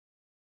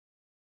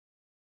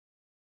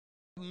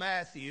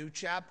Matthew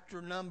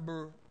chapter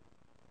number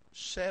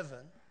 7.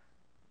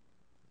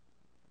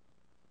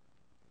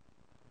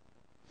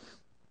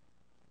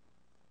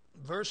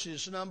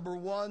 Verses number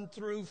 1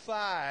 through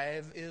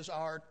 5 is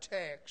our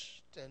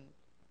text. And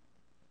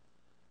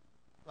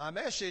my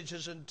message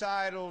is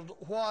entitled,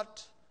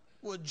 What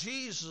Would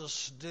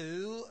Jesus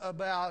Do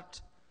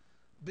About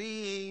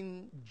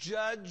Being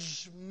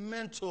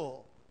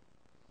Judgmental?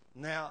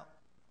 Now,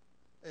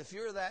 if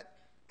you're that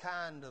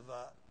kind of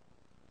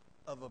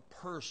a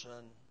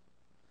person,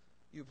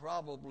 you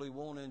probably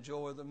won't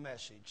enjoy the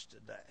message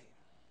today.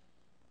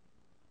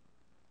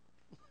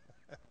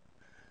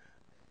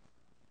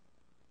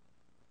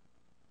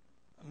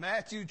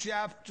 Matthew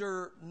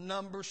chapter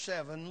number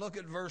 7, look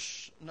at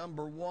verse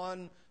number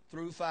 1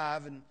 through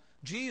 5. And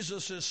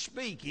Jesus is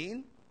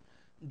speaking.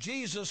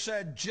 Jesus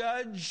said,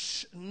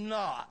 Judge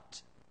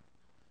not,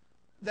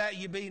 that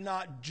ye be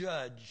not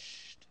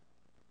judged.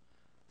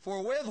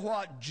 For with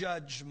what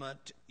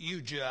judgment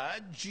you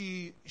judge,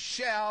 ye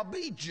shall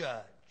be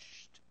judged.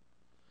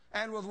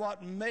 And with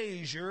what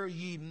measure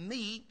ye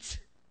mete,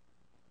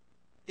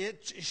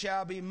 it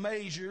shall be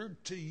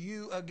measured to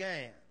you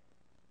again.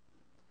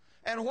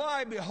 And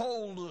why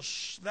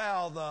beholdest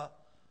thou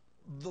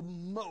the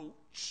mote,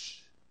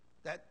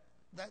 that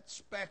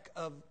speck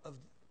of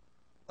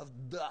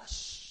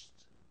dust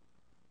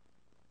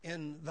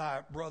in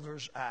thy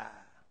brother's eye,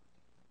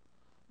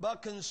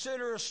 but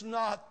considerest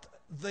not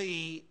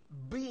the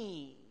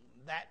beam,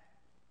 that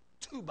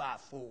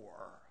 2x4,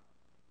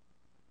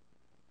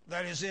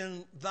 that is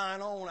in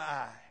thine own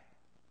eye?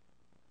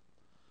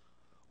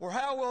 Or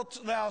how wilt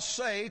thou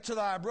say to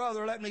thy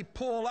brother, Let me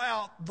pull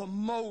out the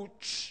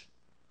mote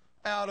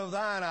out of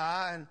thine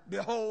eye, and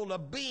behold, a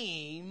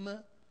beam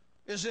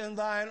is in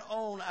thine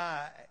own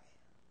eye?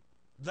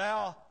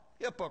 Thou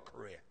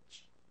hypocrite,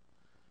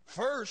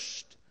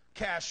 first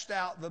cast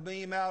out the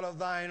beam out of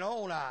thine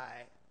own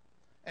eye,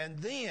 and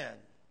then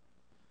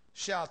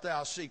shalt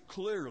thou see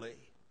clearly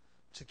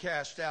to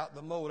cast out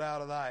the mote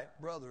out of thy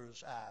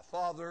brother's eye.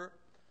 Father,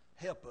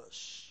 help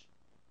us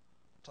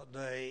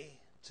today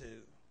to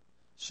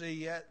see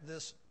yet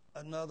this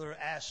another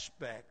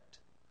aspect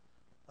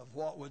of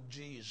what would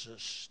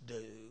Jesus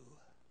do,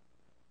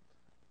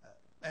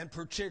 and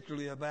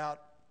particularly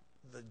about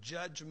the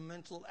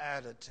judgmental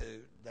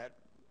attitude that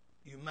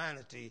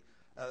humanity,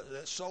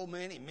 that so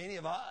many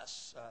of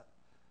us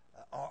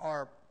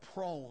are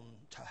prone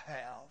to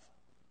have.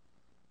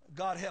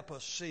 God, help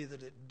us see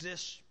that it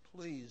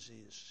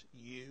displeases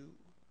you,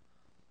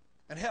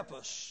 and help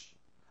us,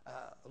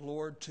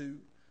 Lord, to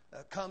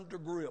come to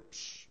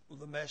grips with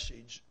the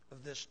message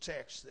of this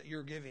text that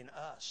you're giving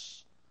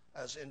us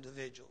as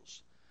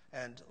individuals.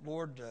 And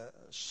Lord,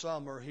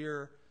 some are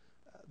here,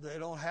 they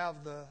don't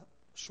have the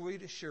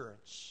sweet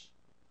assurance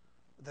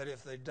that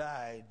if they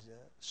died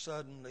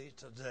suddenly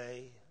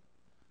today,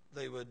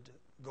 they would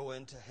go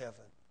into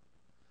heaven.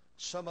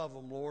 Some of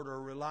them, Lord,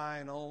 are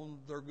relying on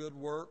their good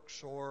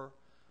works or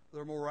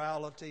their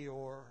morality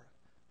or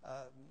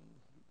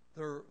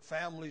their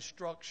family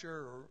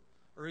structure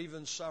or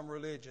even some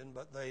religion,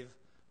 but they've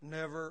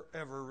never,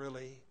 ever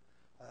really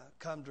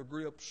come to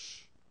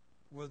grips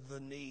with the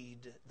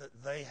need that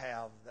they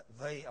have, that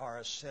they are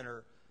a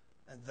sinner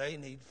and they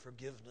need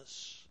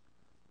forgiveness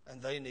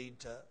and they need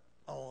to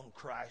own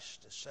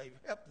Christ as Savior.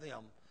 Help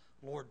them,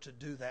 Lord, to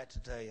do that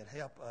today, and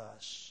help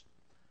us,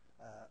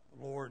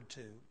 Lord,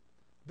 to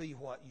be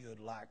what you would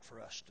like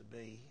for us to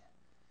be.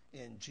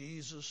 In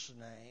Jesus'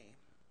 name,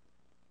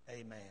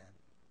 amen.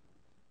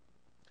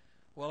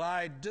 Well,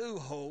 I do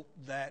hope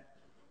that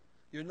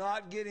you're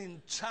not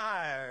getting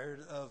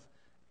tired of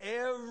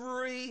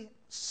every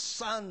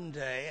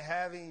Sunday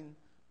having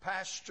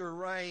Pastor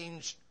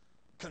Raines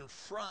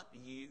confront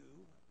you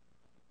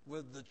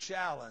with the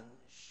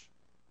challenge,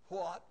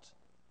 what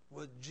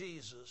would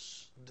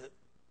Jesus do?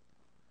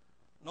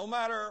 No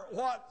matter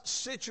what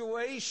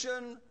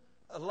situation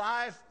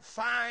life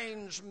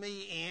finds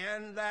me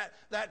in,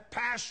 that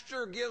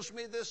pastor gives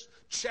me this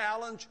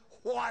challenge,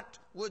 what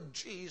would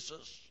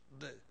Jesus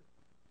do?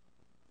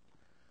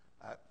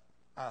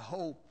 I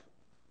hope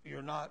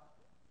you're not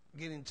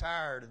getting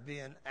tired of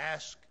being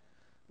asked,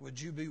 would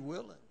you be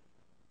willing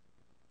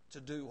to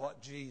do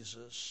what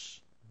Jesus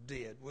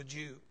did? Would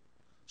you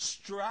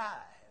strive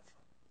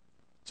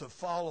to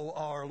follow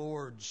our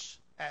Lord's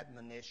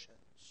admonitions?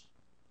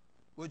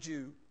 Would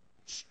you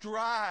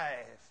strive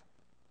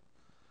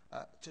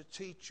to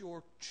teach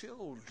your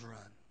children,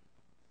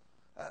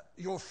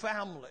 your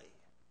family,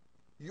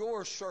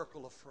 your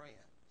circle of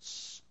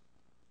friends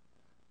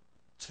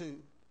to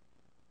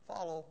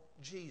follow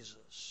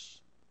Jesus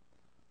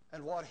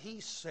and what he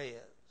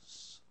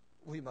says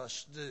we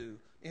must do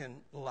in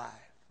life?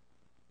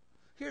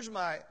 Here's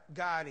my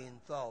guiding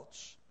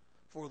thoughts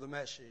for the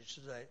message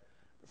today.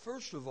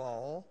 First of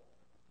all,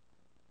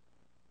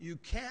 you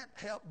can't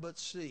help but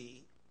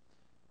see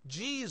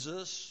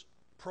Jesus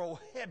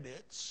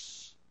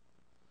prohibits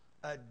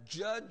a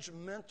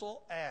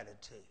judgmental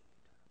attitude.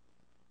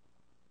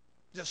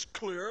 Just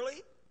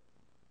clearly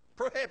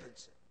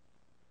prohibits it.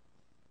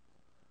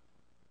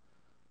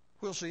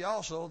 We'll see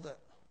also that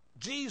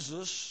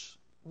Jesus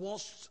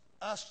wants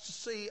us to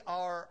see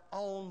our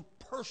own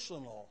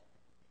personal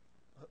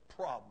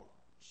problems.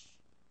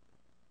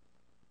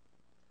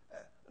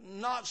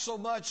 Not so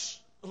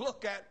much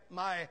look at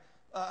my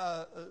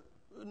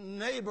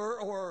neighbor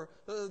or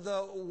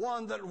the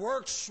one that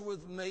works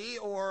with me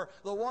or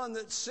the one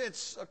that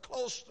sits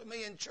close to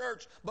me in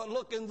church, but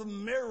look in the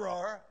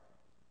mirror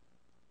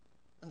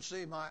and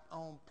see my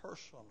own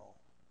personal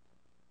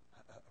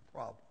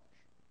problems.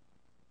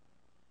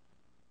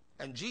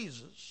 And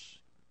Jesus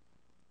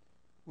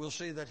will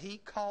see that he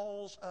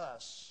calls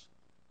us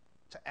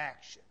to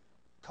action.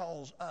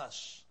 Calls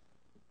us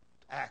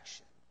to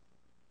action.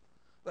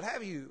 But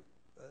have you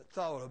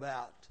thought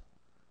about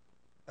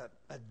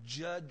a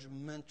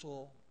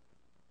judgmental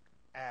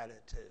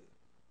attitude?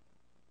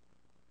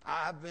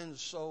 I've been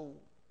so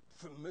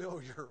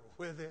familiar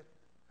with it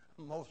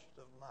most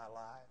of my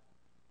life.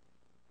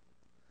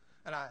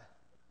 And I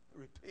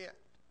repent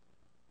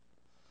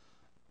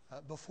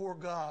before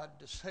God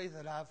to say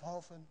that I've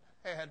often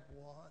had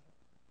one.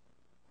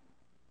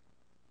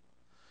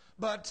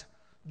 But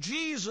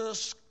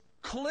Jesus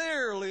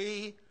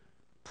clearly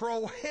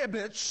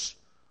prohibits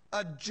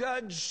a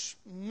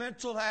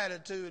judgmental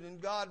attitude, and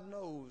God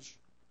knows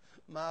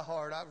my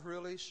heart. I've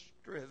really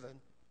striven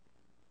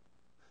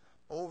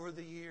over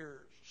the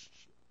years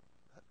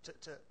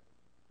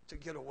to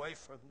get away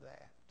from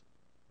that,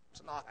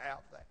 to not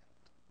have that,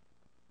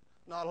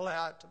 not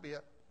allow it to be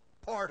a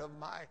part of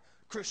my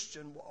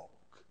Christian walk.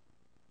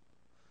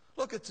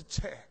 Look at the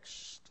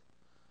text.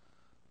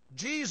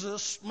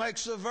 Jesus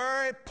makes a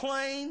very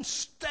plain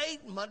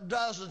statement,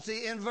 doesn't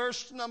he? In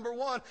verse number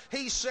 1,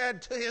 he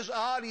said to his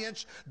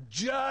audience,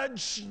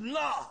 "Judge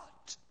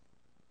not,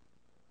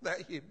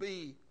 that ye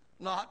be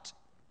not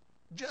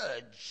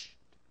judged."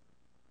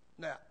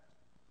 Now,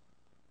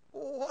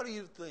 what do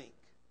you think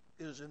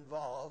is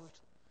involved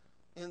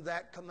in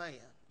that command?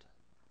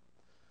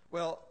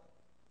 Well,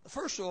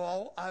 first of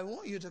all, I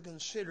want you to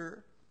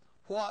consider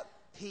what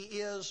he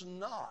is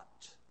not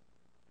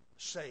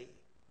saying.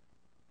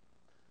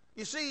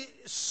 You see,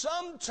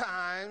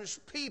 sometimes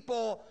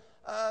people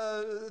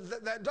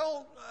that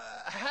don't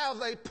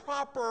have a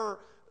proper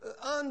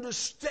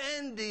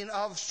understanding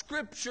of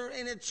Scripture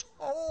in its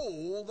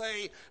whole,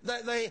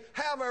 they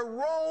have a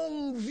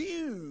wrong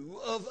view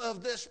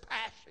of this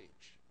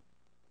passage.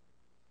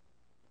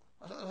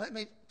 Let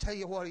me tell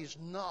you what he's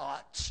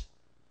not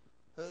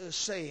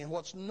saying,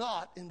 what's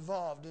not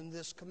involved in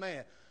this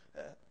command.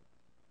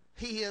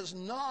 He is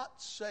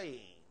not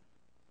saying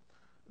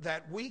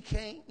that we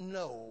can't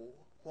know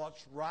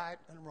what's right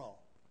and wrong.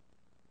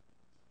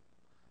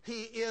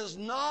 He is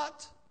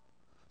not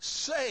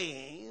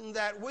saying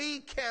that we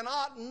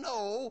cannot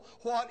know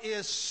what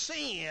is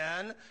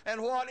sin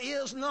and what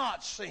is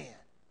not sin.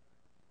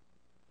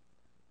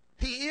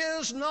 He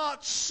is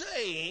not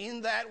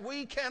saying that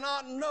we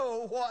cannot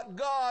know what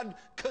God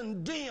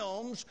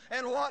condemns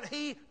and what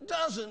he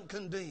doesn't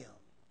condemn.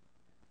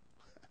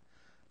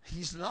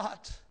 He's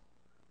not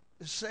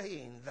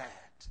saying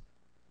that.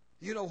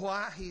 You know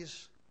why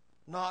he's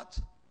not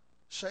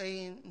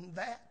saying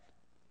that?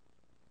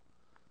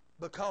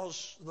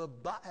 Because the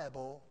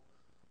Bible,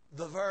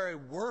 the very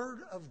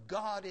Word of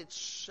God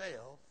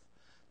itself,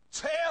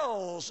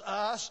 tells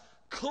us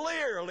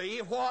clearly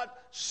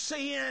what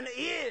sin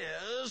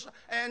is,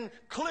 and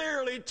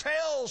clearly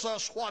tells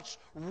us what's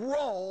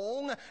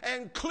wrong,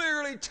 and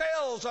clearly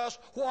tells us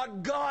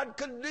what God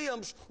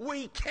condemns.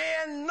 We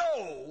can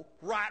know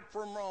right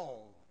from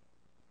wrong.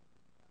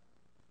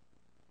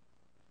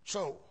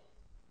 So,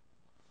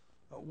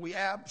 we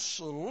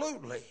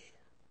absolutely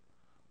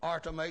are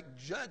to make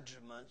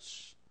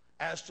judgments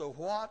as to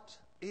what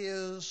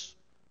is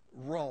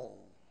wrong.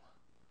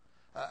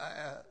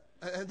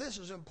 And this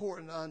is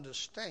important to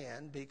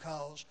understand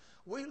because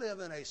we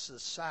live in a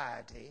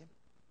society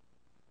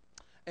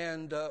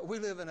and we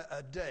live in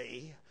a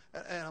day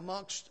and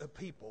amongst a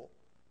people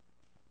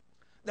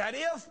that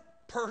if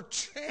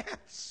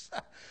perchance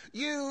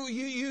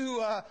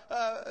you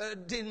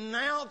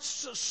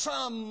denounce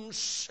some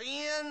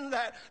sin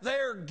that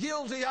they're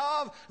guilty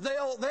of,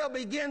 they'll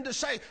begin to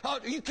say, "Oh,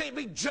 you can't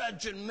be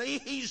judging me.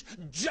 He's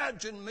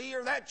judging me,"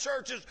 or "that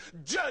church is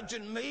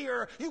judging me,"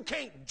 or "you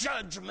can't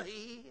judge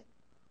me."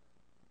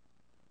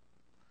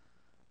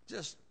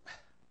 Just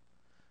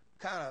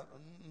kind of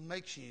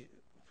makes you,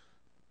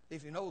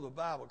 if you know the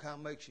Bible, kind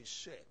of makes you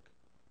sick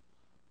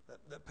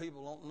that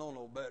people don't know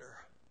no better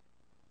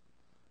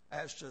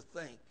as to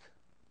think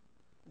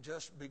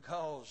just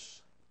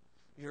because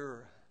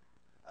you're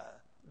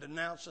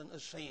denouncing a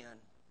sin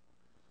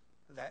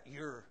that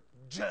you're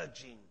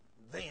judging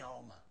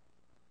them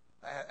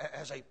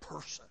as a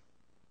person.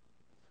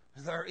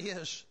 There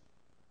is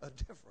a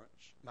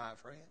difference, my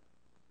friend.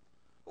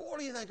 What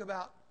do you think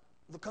about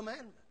the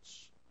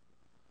commandments?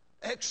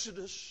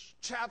 Exodus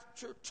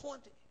chapter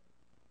 20.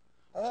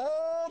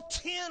 All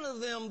 10 of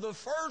them, the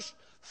first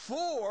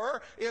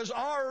 4 is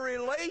our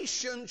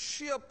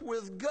relationship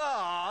with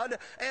God,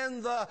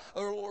 and the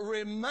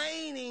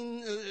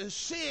remaining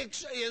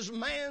 6 is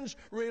man's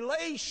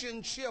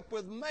relationship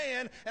with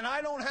man. And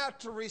I don't have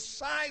to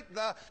recite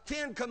the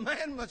 10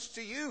 Commandments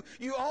to you.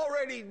 You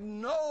already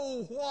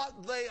know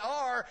what they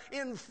are.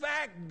 In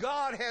fact,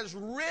 God has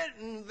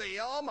written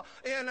them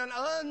in an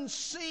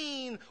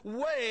unseen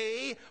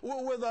way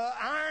with an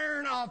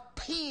iron of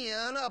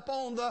pen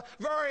upon the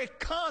very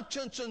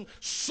conscience and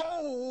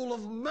soul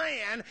of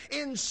man.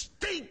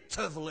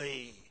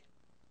 Instinctively,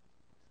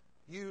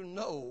 you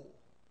know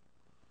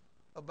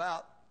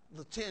about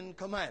the 10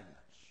 Commandments.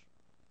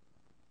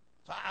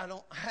 So I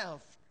don't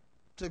have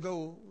to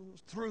go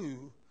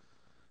through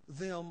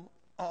them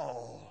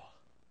all.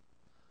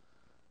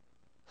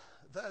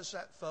 There's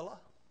that fella.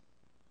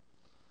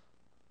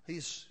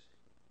 He's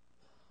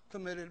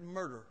committed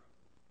murder.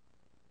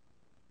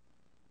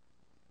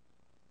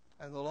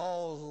 And the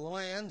laws of the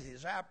land,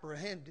 he's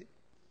apprehended.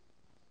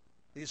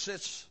 He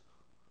sits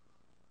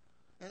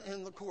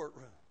in the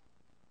courtroom.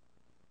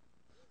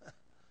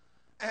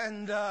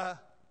 And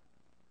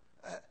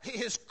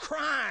his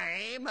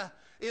crime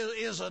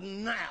is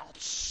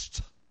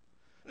announced.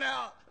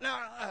 Now,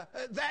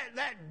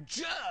 that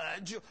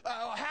judge,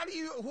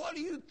 what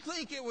do you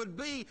think it would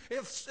be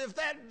if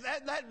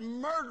that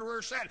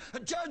murderer said,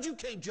 "Judge, you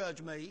can't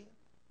judge me"?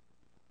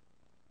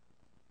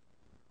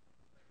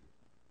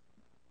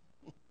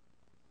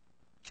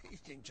 You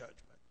can't judge me.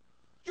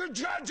 You're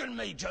judging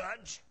me,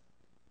 Judge.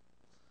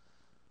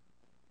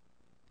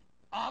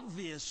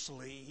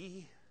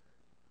 Obviously,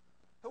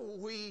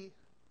 we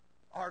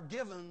are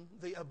given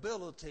the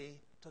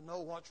ability to know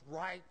what's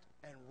right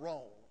and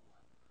wrong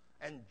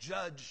and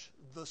judge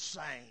the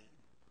same.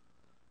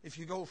 If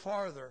you go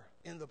farther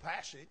in the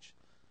passage,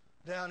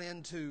 down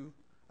into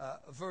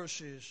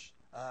verses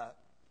a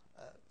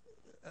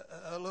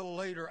little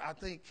later, I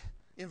think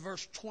in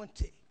verse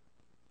 20,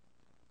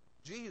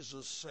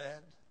 Jesus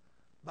said,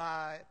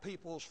 "By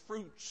people's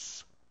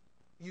fruits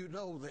you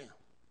know them."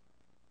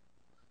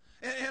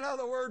 In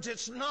other words,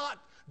 it's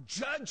not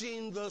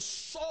judging the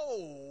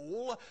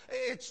soul,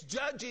 it's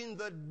judging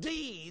the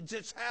deeds.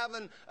 It's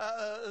having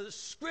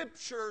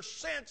Scripture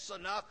sense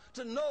enough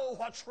to know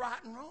what's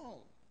right and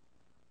wrong.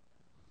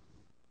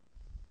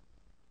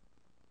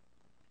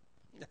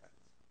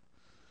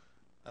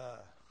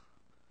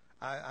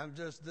 I'm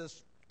just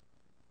this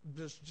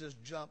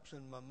just jumps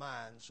in my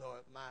mind, so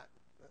it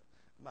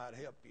might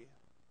help you.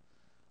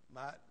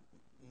 Might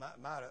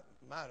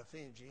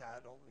offend you, I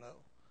don't know.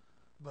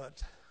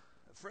 But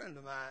a friend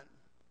of mine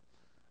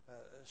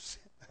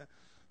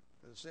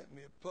sent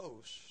me a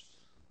post,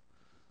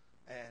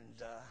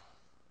 and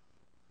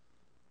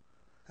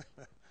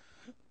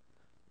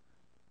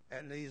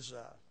and these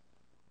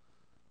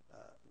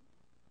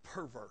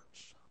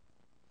perverts,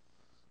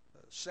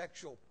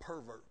 sexual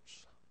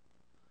perverts,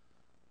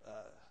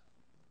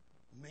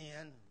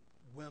 men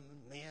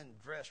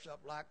dressed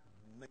up like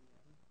men,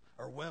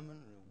 or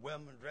women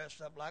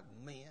dressed up like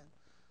men,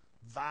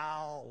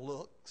 vile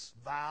looks,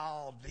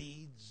 vile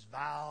deeds,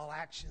 vile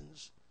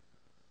actions,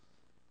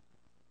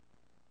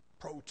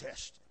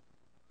 protesting,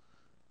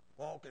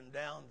 walking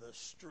down the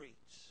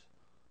streets.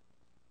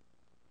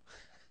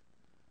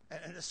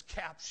 And this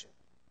caption,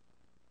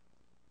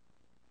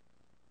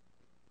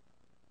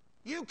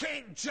 "You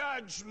can't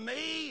judge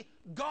me.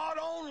 God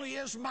only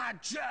is my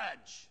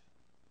judge."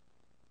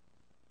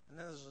 And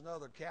then there's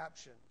another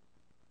caption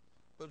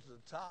put at the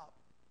top,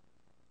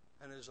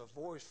 and there's a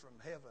voice from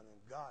heaven,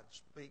 and God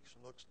speaks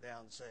and looks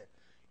down and says,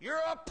 "You're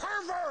a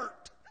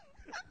pervert."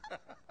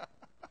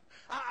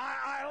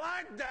 I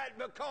like that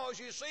because,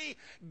 you see,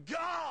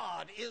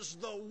 God is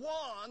the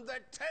one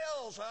that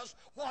tells us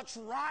what's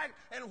right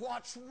and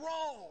what's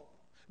wrong.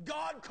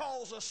 God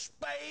calls a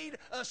spade,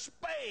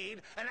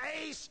 an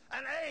ace,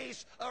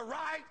 a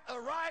right,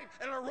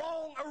 and a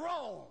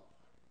wrong.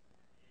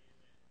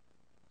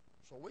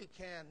 So we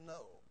can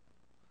know.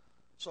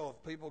 So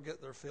if people get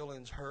their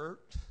feelings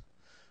hurt,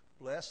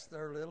 bless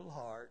their little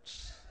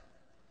hearts,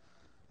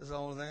 is the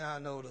only thing I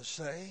know to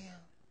say.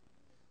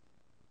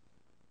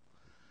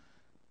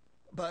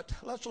 But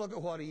let's look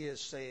at what he is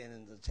saying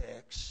in the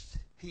text.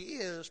 He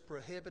is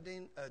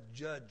prohibiting a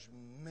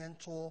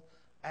judgmental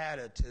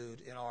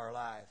attitude in our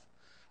life.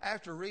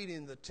 After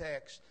reading the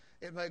text,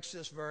 it makes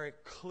this very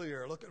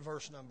clear. Look at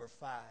verse number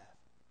 5.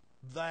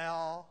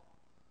 "Thou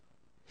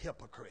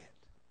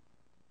hypocrite."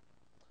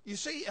 You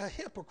see, a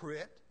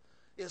hypocrite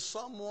is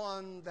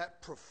someone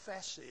that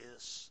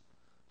professes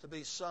to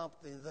be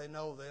something they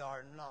know they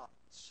are not.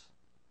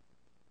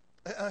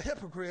 A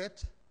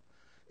hypocrite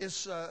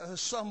is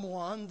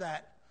someone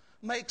that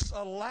makes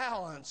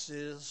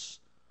allowances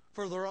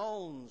for their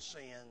own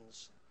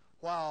sins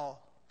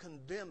while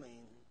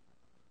condemning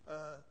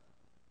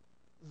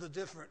the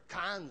different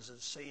kinds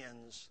of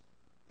sins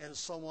in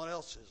someone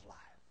else's life.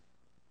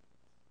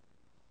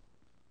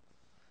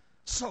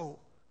 So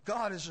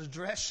God is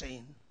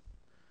addressing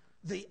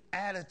the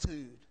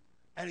attitude,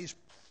 and he's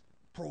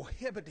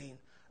prohibiting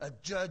a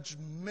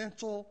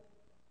judgmental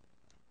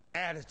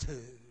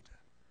attitude.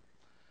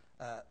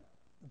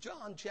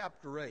 John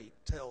chapter 8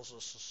 tells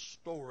us a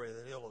story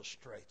that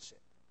illustrates it.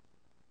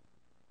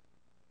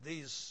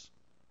 These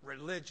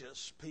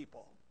religious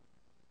people,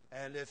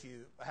 and if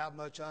you have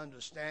much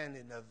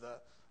understanding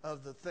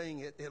of the thing,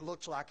 it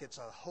looks like it's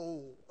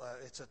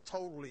a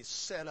totally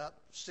set up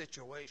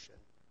situation.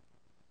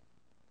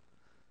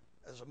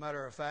 As a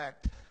matter of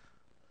fact,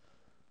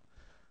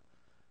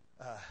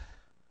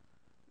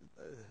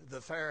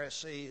 the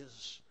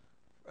Pharisees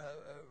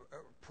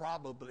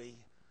probably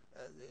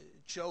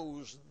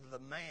chose the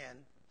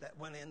man that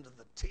went into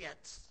the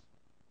tent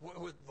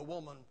with the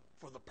woman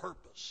for the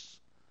purpose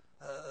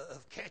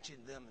of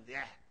catching them in the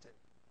act.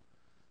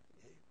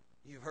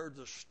 You've heard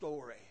the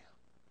story.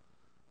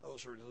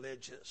 Those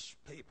religious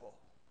people.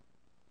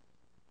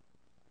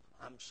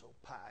 I'm so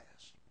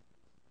pious.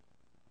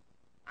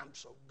 I'm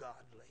so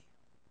godly.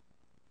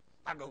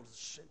 I go to the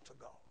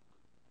synagogue.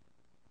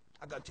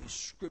 I got these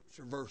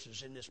scripture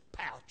verses in this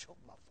pouch on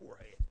my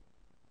forehead.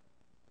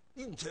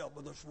 You can tell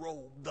by this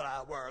robe that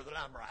I wear that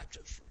I'm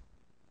righteous.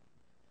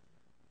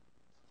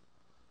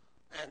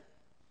 And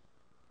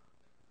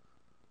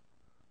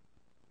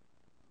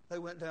they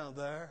went down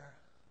there,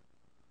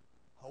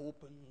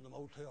 opened the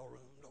motel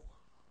room door.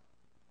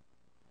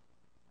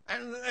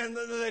 And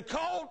they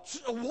caught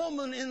a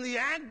woman in the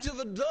act of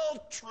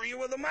adultery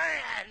with a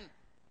man.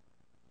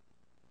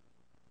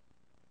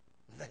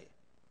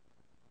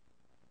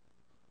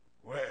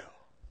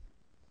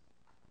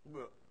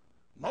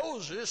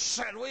 Moses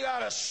said, we ought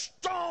to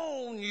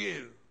stone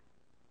you.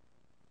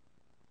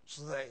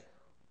 So they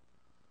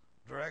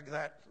dragged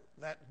that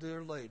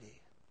dear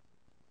lady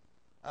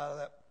out of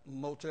that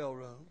motel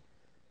room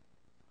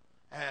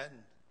and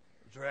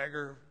drag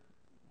her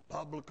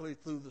publicly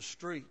through the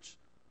streets.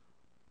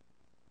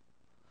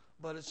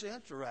 But it's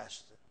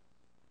interesting.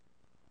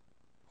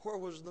 Where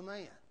was the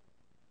man?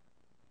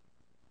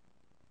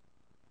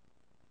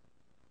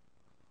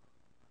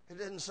 It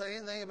didn't say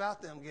anything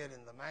about them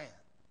getting the man.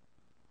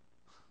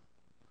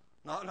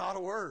 Not a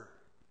word.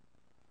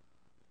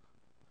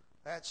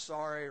 That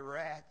sorry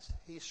rat,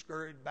 he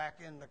scurried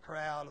back in the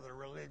crowd of the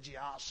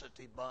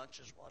religiosity bunch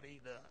is what he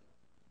done.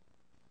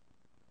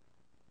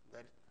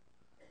 That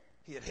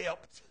he had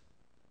helped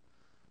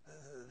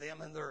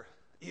them in their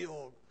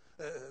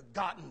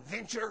ill-gotten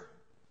venture.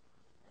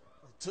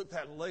 He took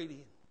that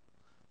lady,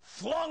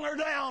 flung her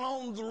down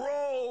on the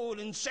road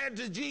and said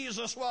to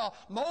Jesus, well,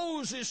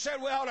 Moses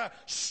said we ought to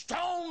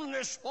stone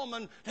this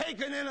woman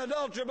taken in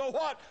adultery, but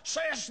what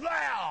sayest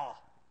thou?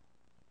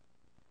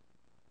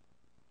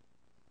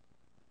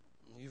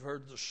 You've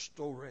heard the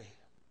story.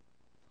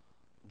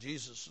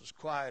 Jesus was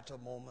quiet a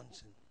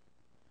moment, and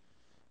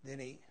then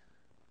he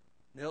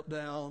knelt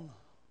down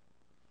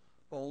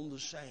on the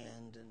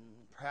sand, and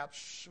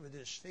perhaps with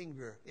his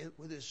finger,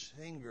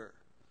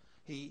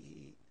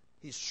 he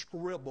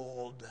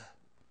scribbled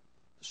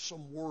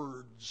some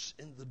words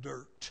in the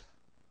dirt.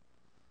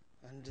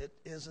 And it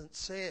isn't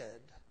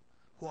said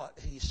what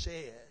he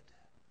said,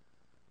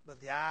 but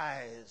the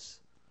eyes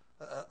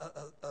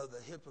of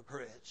the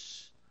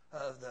hypocrites,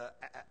 of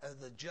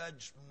the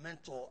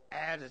judgmental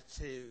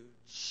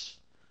attitudes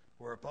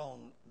were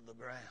upon the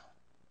ground.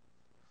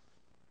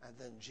 And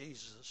then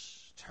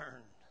Jesus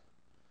turned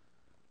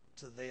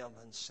to them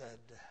and said,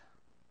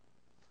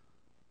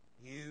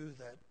 you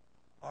that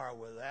are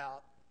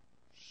without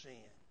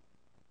sin,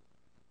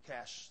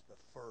 cast the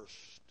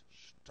first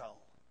stone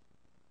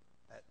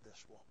at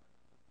this woman.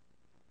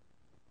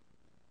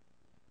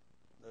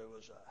 There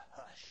was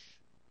a hush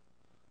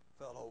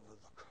fell over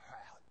the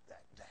crowd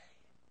that day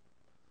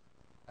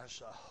as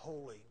the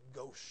Holy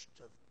Ghost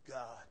of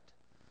God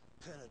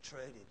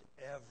penetrated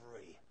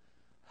every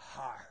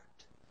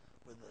heart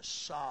with the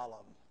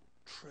solemn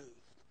truth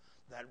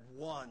that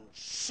one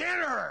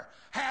sinner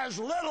has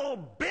little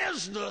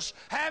business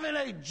having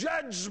a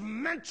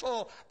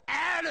judgmental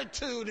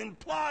attitude and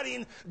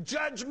plotting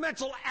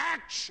judgmental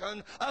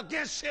action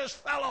against his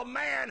fellow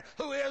man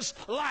who is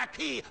like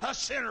he, a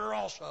sinner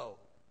also.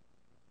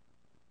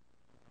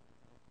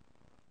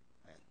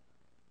 And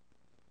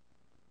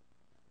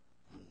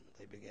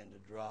they began to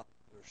drop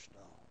their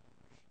stones,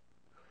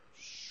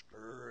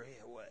 scurry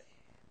away.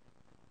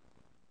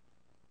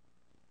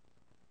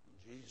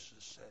 Jesus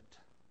said,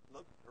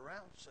 looked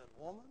around and said,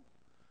 woman,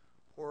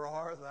 where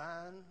are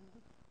thine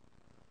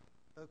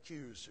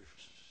accusers?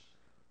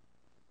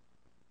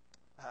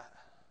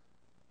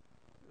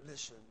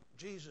 Listen,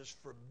 Jesus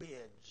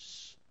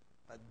forbids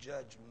a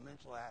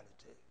judgmental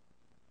attitude.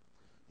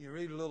 You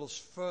read a little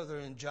further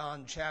in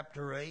John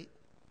chapter 8,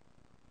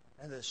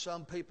 and there's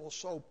some people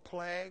so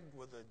plagued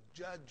with a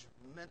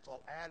judgmental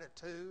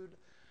attitude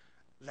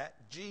that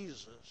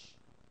Jesus,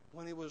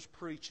 when he was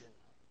preaching,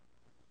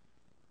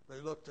 they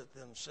looked at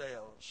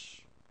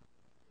themselves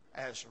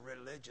as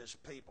religious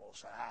people,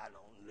 say, I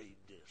don't need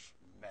this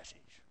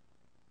message.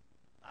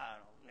 I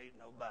don't need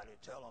nobody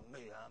telling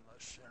me I'm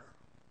a sinner.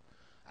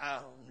 I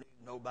don't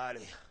need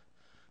nobody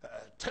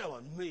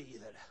telling me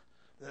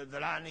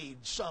that I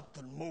need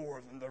something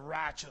more than the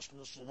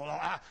righteousness of the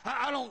law.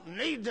 I don't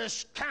need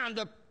this kind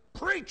of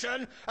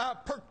preaching,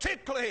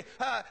 particularly,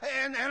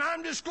 and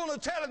I'm just going to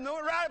tell him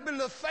right up in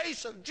the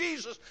face of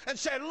Jesus and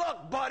say,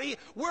 look, buddy,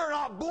 we're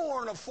not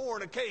born of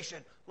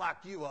fornication like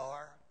you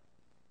are.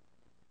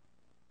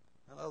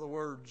 In other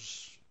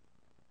words,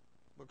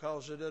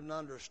 because they didn't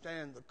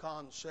understand the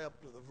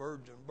concept of the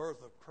virgin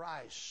birth of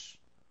Christ,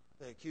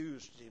 they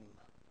accused him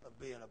of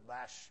being a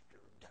bastard.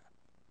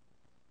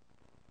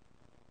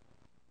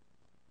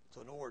 To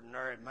an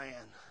ordinary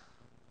man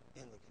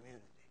in the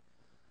community.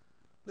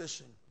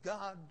 Listen,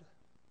 God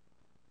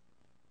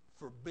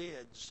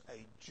forbids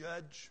a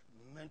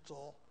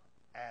judgmental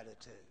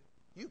attitude.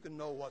 You can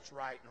know what's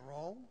right and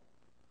wrong.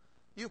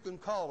 You can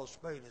call a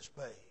spade a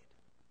spade.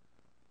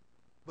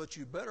 But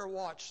you better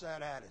watch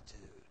that attitude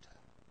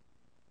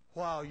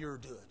while you're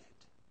doing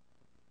it.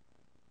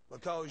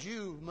 Because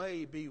you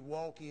may be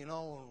walking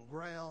on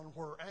ground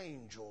where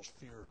angels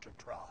fear to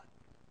trod.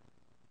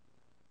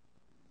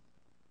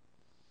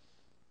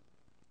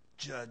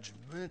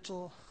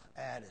 Judgmental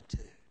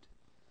attitude.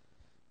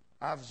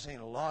 I've seen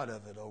a lot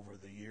of it over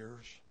the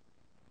years.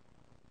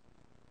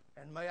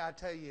 And may I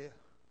tell you,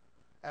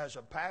 as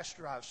a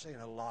pastor, I've seen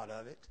a lot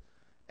of it.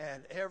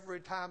 And every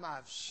time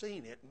I've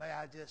seen it, may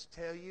I just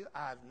tell you,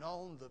 I've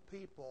known the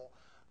people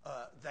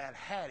that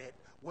had it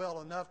well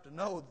enough to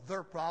know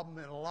their problem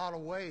in a lot of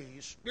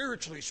ways,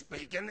 spiritually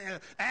speaking, and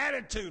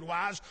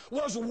attitude-wise,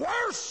 was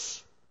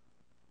worse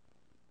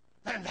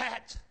than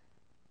that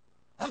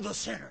of the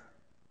sinner.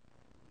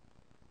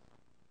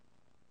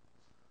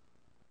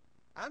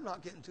 I'm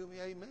not getting too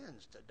many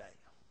amens today.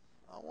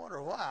 I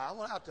wonder why. I'm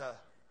going to have to...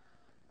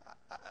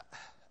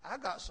 I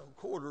got some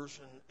quarters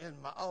in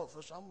my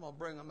office. I'm going to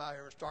bring them out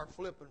here and start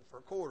flipping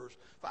for quarters.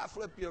 If I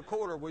flip you a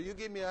quarter, will you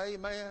give me an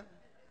amen?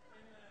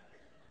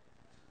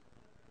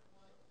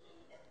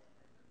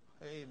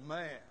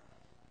 Amen.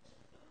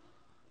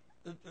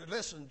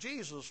 Listen,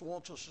 Jesus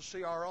wants us to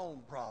see our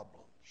own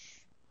problems.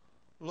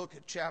 Look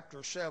at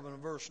chapter 7,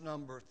 verse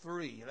number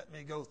 3. Let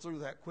me go through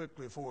that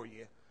quickly for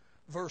you.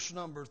 Verse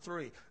number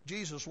 3.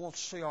 Jesus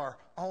wants to see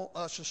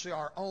us to see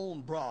our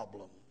own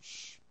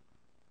problems.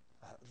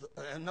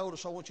 And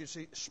notice I want you to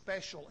see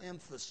special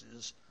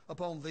emphasis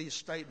upon these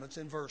statements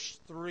in verse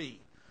 3.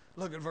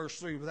 Look at verse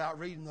 3. Without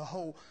reading the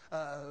whole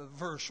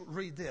verse,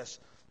 read this.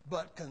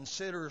 But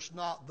considerest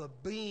not the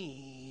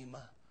beam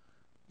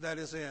that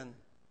is in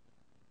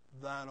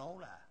thine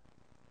own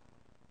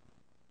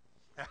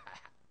eye.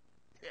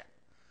 Yeah.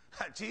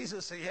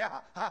 Jesus said, yeah,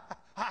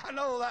 I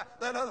know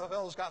that other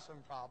fellow's got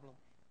some problems.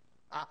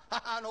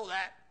 I know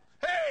that.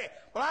 Hey,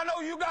 but I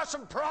know you got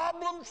some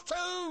problems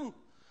too.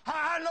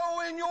 I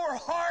know in your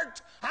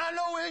heart, I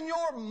know in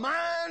your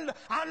mind,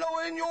 I know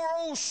in your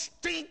old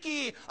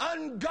stinky,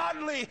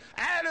 ungodly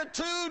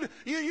attitude,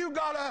 you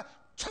got a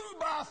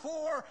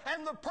 2x4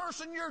 and the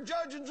person you're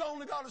judging's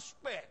only got a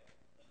speck.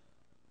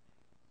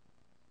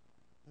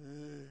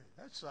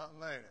 That's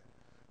something, ain't it?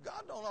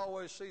 God don't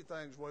always see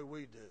things the way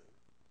we do.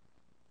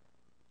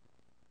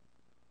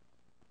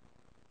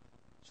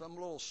 Some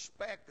little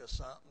speck of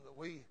something that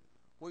we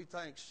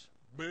think's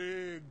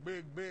big,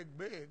 big, big,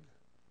 big.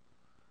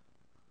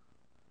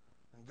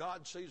 And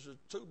God sees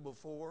a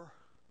 2x4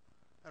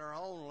 in our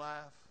own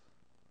life.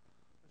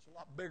 It's a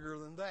lot bigger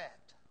than that.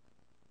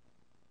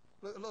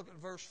 Look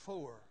at verse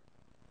 4.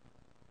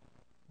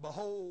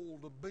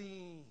 Behold, the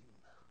beam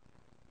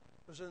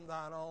is in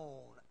thine own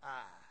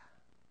eye.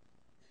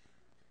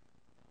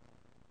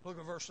 Look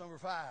at verse number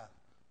 5.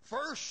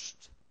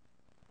 First,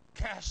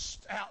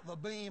 cast out the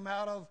beam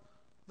out of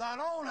thine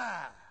own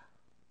eye.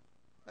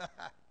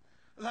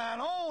 Thine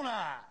own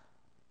eye.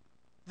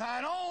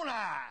 Thine own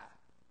eye.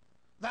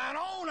 Thine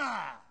own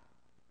eye.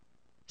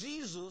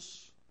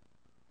 Jesus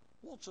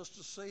wants us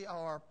to see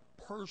our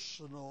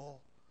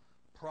personal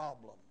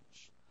problems.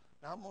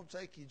 Now, I'm going to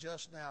take you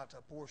just now to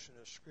a portion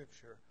of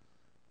Scripture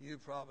you're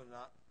probably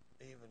not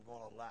even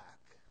going to like.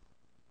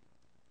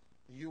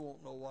 You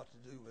won't know what to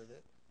do with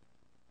it.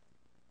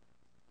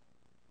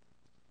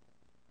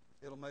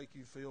 It'll make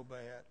you feel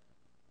bad.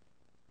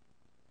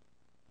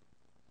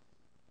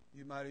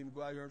 You might even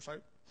go out here and say,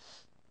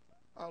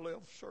 I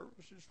left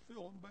services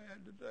feeling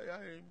bad today.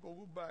 I ain't going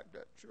to go back to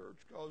that church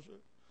because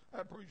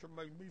that preacher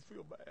made me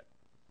feel bad.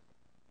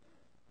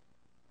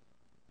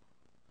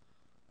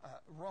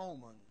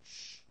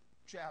 Romans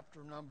chapter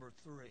number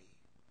 3,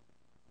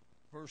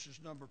 verses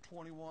number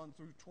 21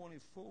 through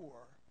 24.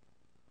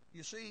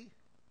 You see,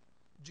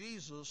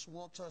 Jesus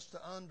wants us to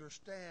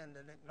understand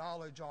and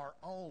acknowledge our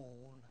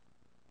own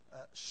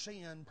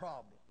sin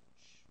problems.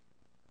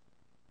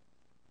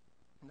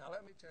 Now,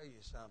 let me tell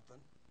you something.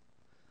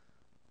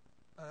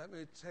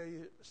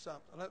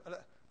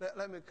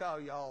 Let me call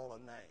you all a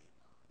name.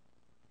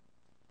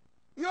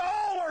 You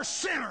all are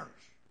sinners.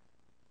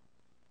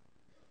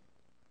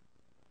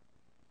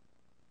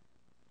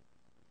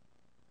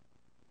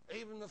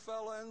 Even the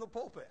fellow in the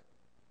pulpit.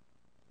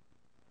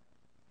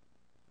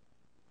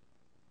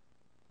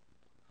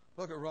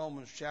 Look at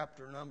Romans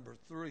chapter number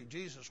 3.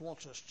 Jesus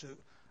wants us to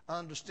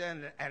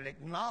understand and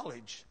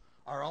acknowledge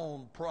our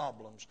own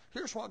problems.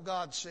 Here's what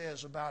God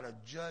says about a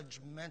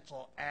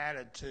judgmental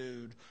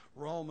attitude.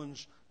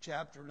 Romans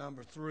chapter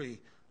number 3,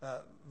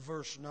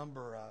 verse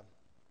number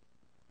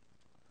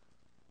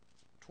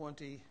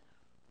 21.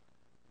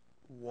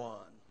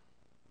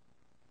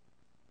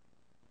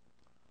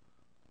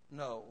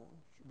 No,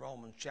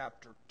 Romans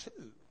chapter 2,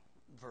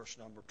 verse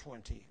number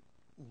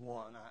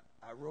 21.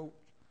 I wrote,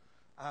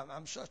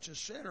 I'm such a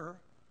sinner,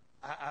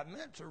 I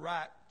meant to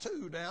write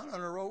 2 down,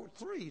 and I wrote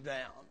 3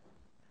 down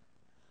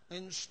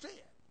instead.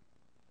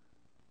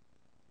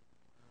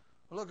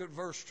 Look at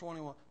verse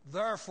 21.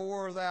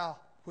 Therefore thou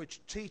which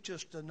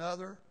teachest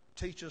another,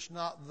 teachest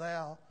not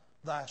thou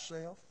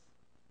thyself?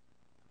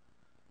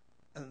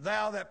 And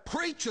thou that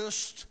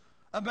preachest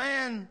a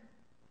man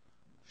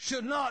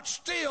should not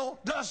steal,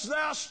 dost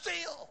thou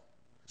steal?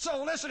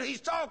 So listen,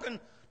 he's talking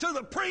to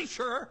the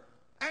preacher,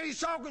 and he's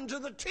talking to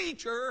the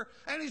teacher,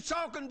 and he's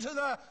talking to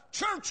the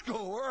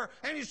churchgoer,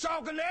 and he's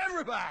talking to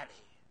everybody.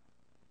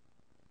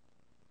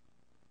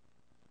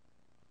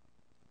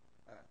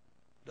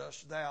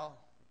 Dost thou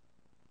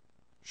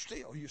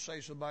steal? You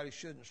say somebody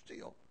shouldn't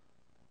steal.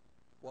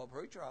 Well,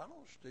 preacher, I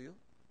don't steal.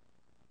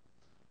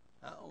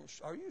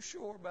 Are you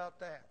sure about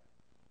that?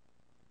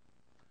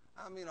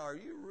 I mean, are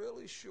you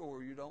really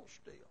sure you don't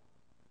steal?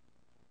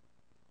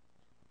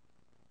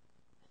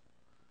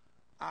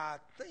 I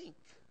think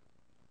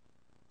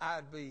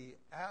I'd be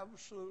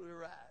absolutely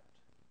right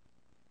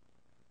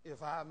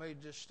if I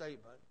made this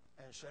statement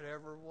and said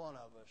every one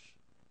of us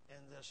in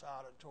this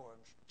auditorium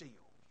steals.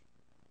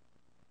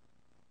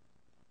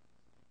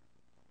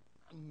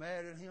 I'm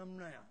mad at him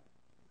now.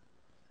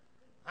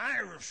 I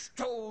never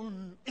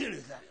stolen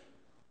anything.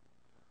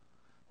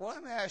 Well,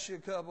 let me ask you a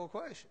couple of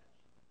questions.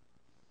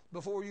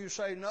 Before you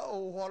say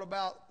no, what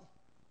about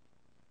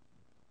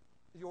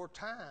your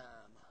time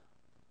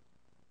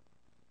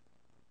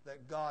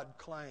that God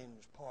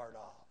claims part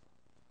of?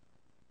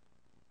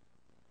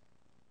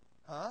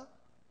 Huh?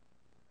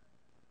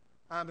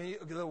 I mean,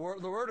 the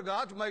Word of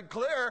God's made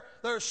clear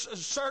there's a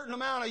certain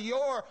amount of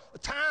your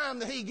time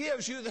that He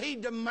gives you that He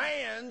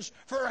demands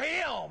for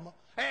Him.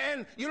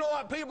 And you know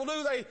what people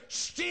do? They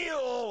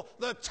steal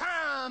the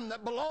time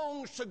that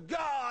belongs to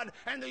God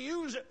and they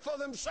use it for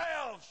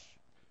themselves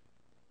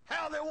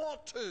how they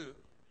want to.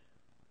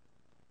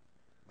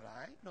 But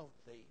I ain't no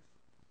thief.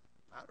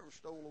 I never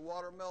stole a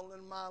watermelon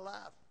in my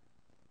life.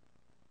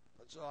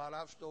 That's all right,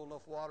 I've stolen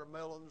enough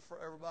watermelons for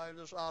everybody in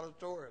this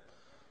auditorium.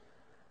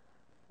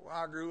 Where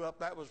I grew up,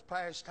 that was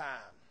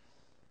pastime.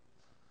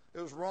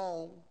 It was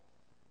wrong.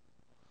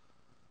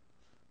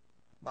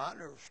 But I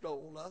never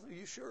stole nothing.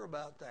 You sure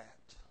about that?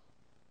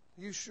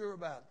 You sure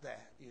about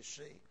that, you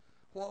see?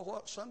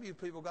 Well, some of you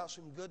people got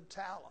some good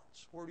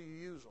talents. Where do you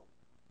use them?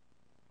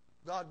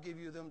 God give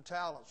you them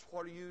talents.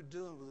 What are you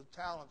doing with the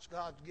talents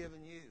God's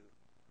given you?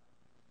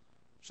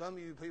 Some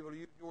of you people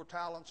use your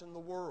talents in the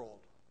world.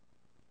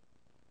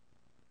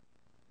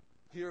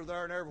 Here,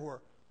 there, and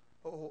everywhere.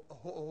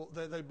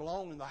 They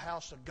belong in the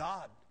house of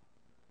God.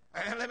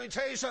 And let me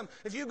tell you something.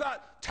 If you've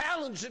got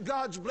talents that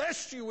God's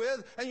blessed you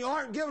with and you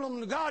aren't giving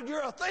them to God,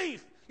 you're a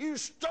thief. You've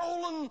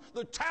stolen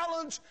the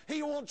talents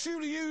He wants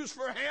you to use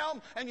for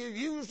Him, and you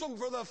use them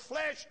for the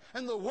flesh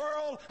and the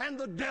world and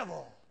the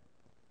devil.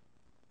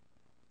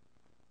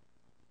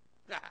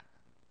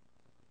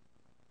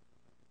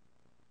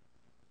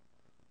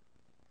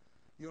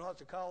 You know what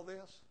to call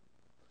this?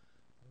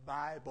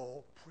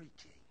 Bible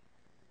preaching.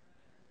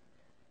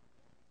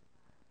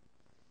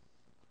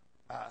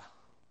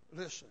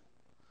 Listen,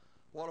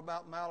 what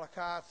about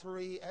Malachi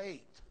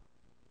 3:8?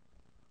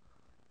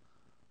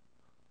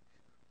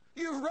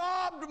 You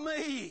robbed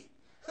me,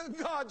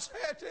 God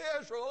said to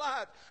the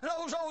Israelites. And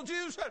those old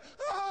Jews said,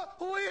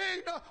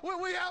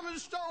 we haven't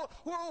stolen.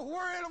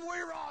 Wherein have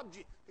we robbed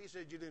you? He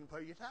said, you didn't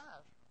pay your tithes.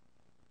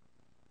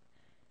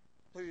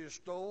 So you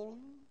stolen.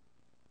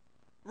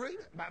 Read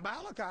it.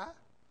 Malachi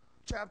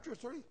chapter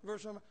 3,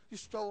 verse 7. You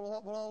stole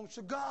what belongs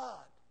to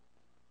God.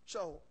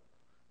 So,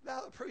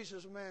 thou that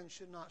preachest a man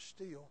should not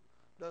steal,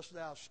 dost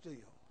thou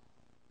steal?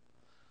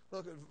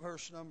 Look at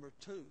verse number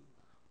 2.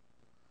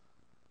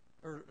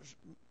 Or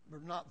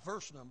not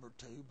verse number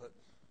 2, but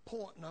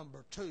point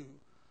number 2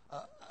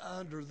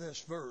 under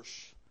this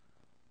verse.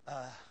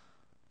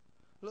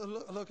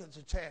 Look at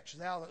the text.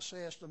 Thou that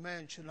sayest a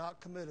man should not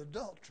commit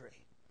adultery,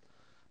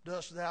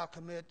 dost thou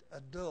commit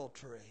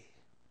adultery?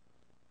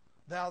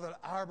 Thou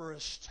that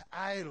arborest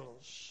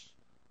idols,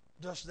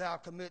 dost thou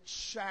commit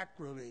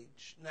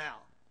sacrilege? Now,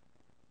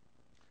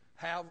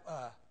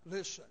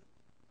 listen,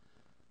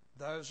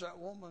 there's that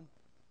woman.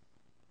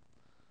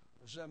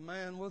 There's that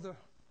man with her.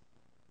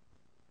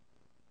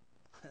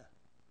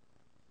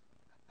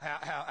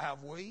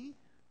 Have we,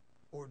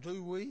 or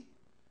do we,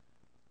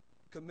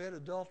 commit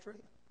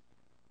adultery?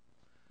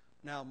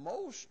 Now,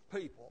 most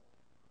people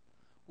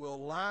will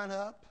line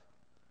up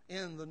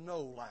in the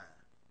no line.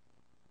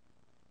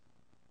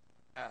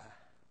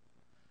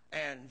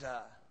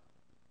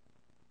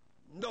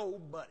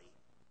 Nobody.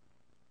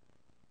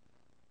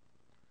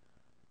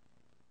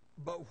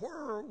 But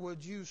where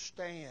would you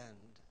stand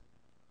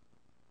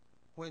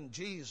when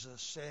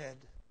Jesus said,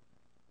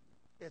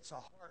 it's a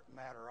heart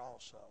matter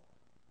also,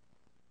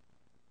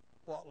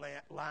 what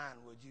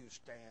line would you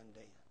stand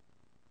in?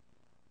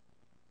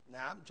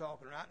 Now, I'm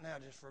talking right now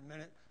just for a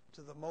minute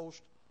to the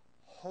most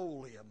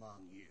holy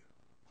among you.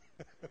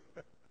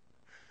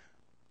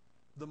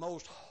 The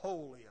most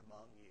holy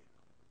among you.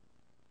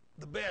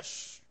 The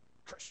best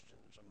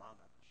Christians among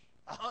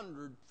us.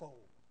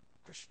 100-fold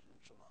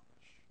Christians among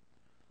us.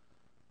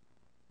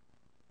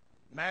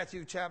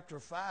 Matthew chapter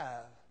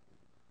 5,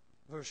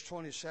 verse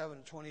 27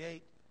 and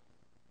 28,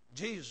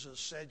 Jesus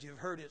said, you've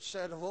heard it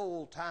said of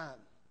old time,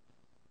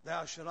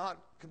 thou shalt not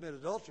commit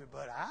adultery,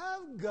 but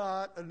I've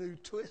got a new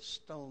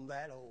twist on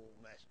that old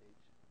message.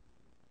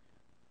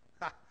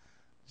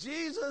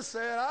 Jesus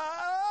said,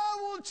 I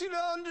want you to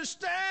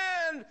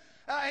understand,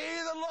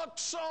 he that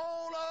looks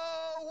on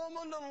a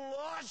woman to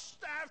lust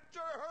after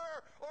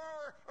her,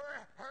 or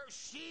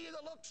she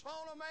that looks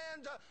on a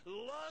man to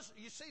lust,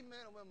 you see,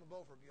 men and women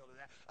both are guilty of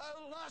that,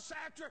 lust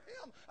after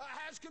him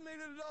has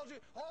committed adultery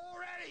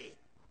already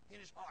in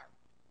his heart.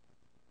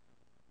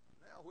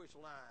 Now, which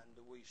line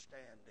do we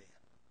stand in?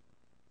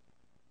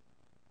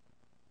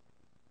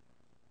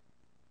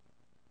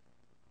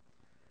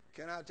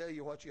 Can I tell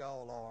you what you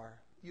all are?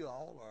 You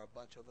all are a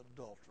bunch of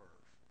adulterers.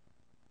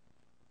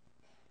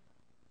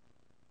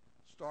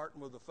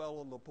 Starting with the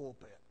fellow in the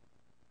pulpit.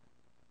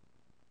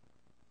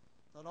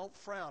 Now, don't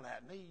frown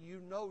at me.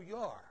 You know you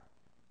are.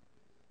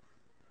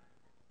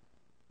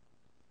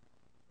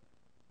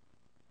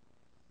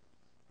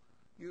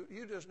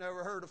 You just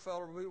never heard a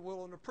fellow be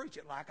willing to preach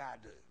it like I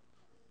do.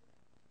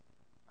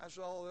 That's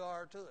all there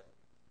are to it.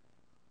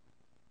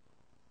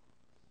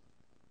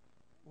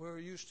 We're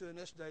used to in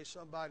this day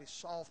somebody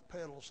soft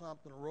pedal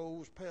something,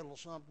 rose pedal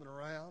something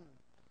around,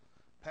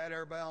 pat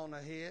everybody on the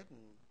head and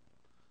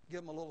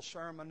give them a little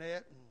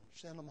sermonette and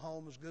send them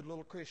home as good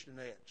little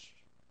Christianettes.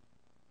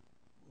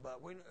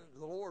 But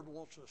the Lord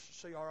wants us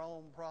to see our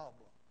own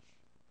problems.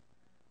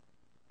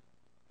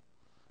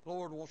 The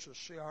Lord wants us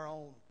to see our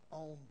own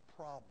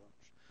problems.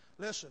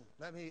 Listen,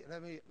 let me.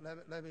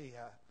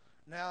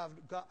 Now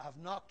I've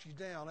knocked you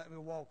down. Let me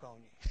walk on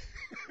you.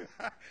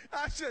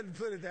 I shouldn't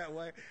put it that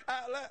way.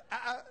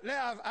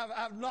 Now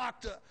I've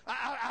knocked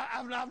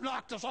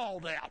us all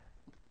down.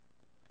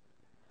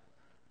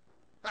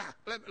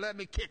 Let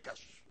me kick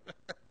us.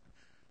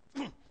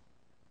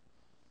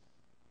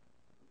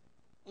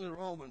 In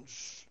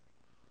Romans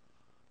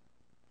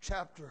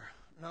chapter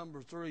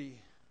number 2,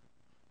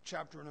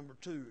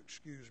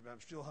 excuse me,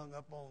 I'm still hung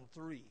up on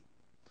 3.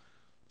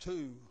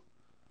 2.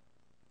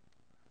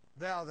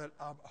 Thou that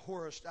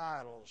abhorrest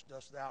idols,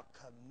 dost thou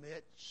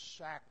commit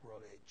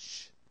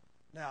sacrilege?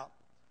 Now,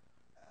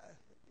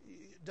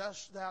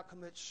 dost thou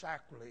commit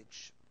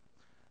sacrilege?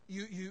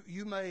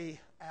 You may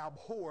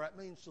abhor. That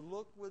means to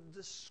look with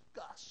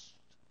disgust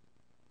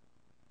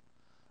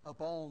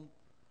upon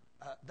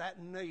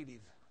that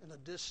native in a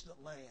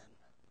distant land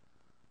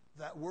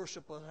that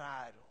worshipeth an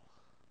idol,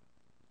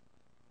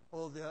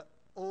 or the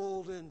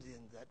old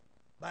Indian that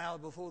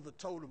bowed before the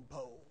totem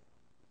pole,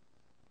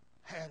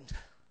 and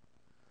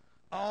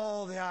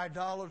all the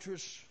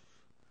idolatrous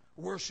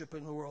worship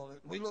in the world.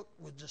 We look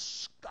with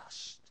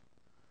disgust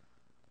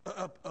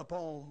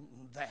upon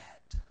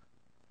that.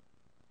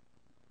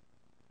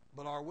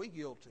 But are we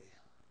guilty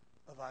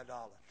of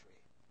idolatry?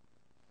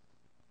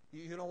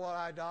 You know what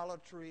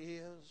idolatry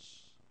is?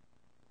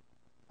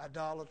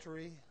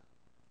 Idolatry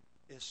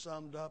is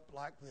summed up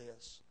like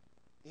this.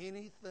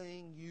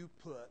 Anything you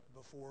put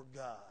before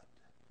God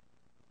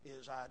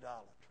is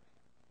idolatry.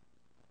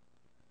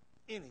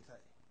 Anything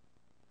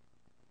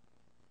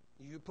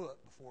you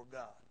put before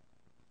God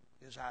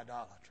is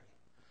idolatry.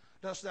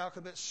 Dost thou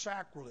commit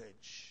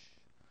sacrilege?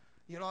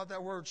 You know what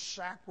that word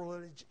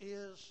sacrilege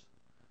is?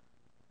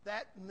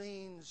 That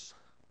means,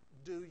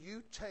 do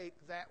you take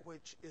that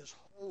which is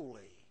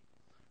holy,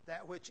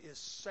 that which is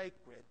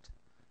sacred,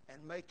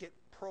 and make it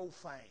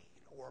profane,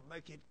 or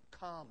make it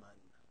common,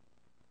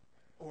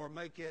 or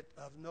make it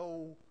of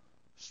no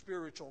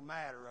spiritual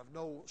matter, of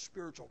no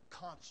spiritual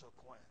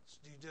consequence?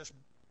 Do you just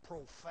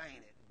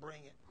profane it,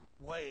 bring it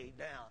way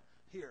down?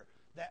 Here,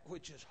 that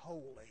which is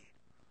holy,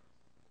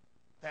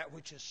 that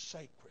which is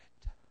sacred.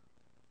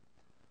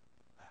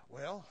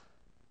 Well,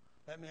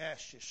 let me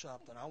ask you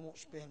something. I won't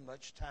spend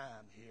much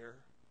time here.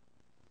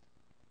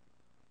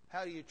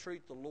 How do you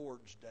treat the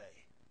Lord's Day?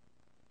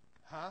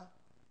 Huh?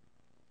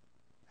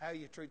 How do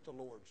you treat the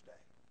Lord's Day?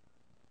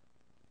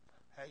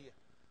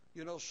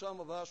 You know, some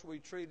of us, we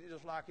treat it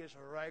just like it's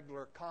a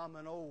regular,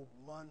 common old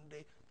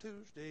Monday,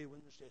 Tuesday,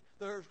 Wednesday,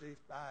 Thursday,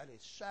 Friday,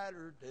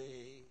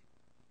 Saturday.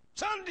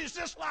 Sunday's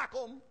just like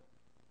them.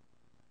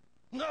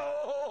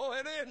 No,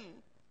 it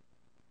isn't.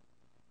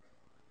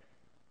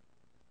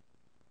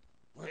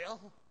 Well,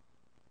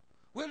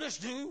 we'll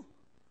just do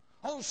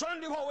on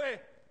Sunday what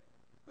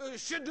we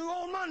should do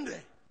on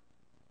Monday.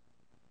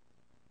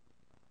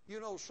 You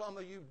know, some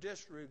of you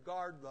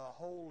disregard the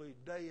holy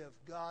day of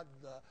God,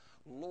 the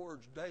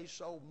Lord's Day,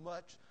 so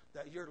much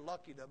that you're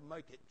lucky to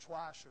make it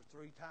twice or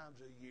 3 times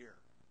a year.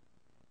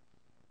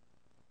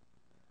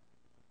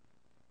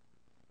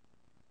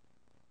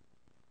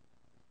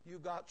 You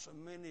got so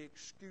many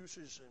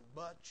excuses and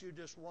buts. You're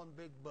just one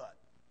big butt.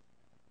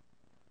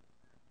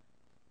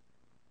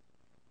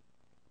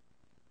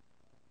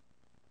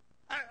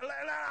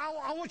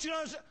 I want you to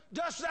understand,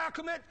 dost thou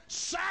commit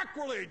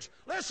sacrilege?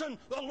 Listen,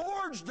 the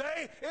Lord's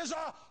Day is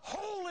a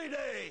holy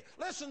day.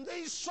 Listen,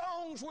 these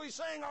songs we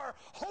sing are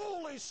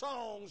holy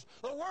songs.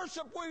 The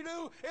worship we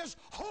do is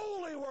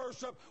holy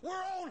worship.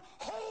 We're on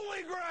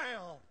holy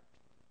ground.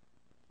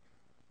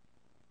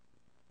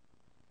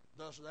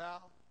 Dost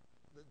thou,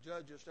 that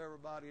judgest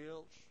everybody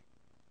else,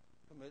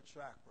 commit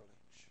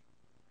sacrilege?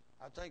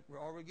 I think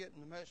are we getting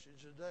the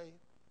message today?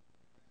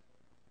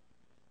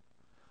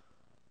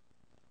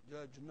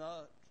 Judge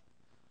not.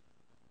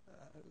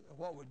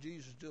 What would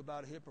Jesus do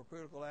about a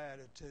hypocritical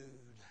attitude?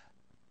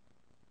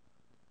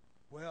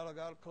 Well, I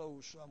got to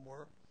close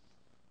somewhere.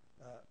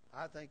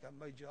 I think I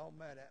made you all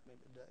mad at me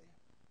today.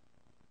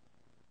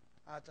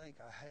 I think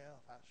I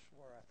have. I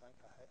swear I think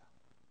I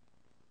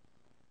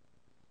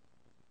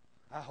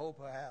have. I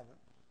hope I haven't.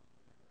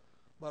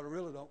 But I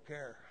really don't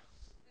care.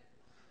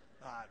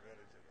 No, I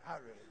really do. I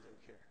really do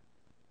care.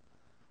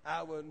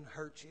 I wouldn't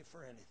hurt you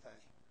for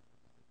anything.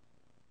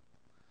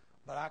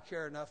 But I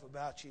care enough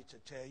about you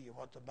to tell you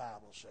what the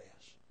Bible says.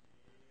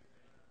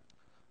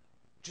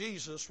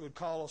 Jesus would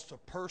call us to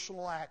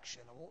personal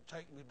action. It won't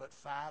take me but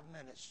 5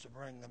 minutes to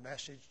bring the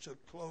message to a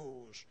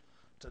close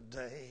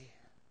today.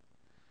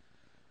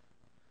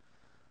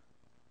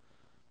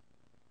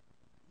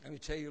 Let me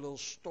tell you a little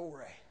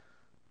story.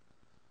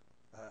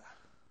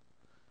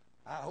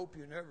 I hope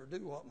you never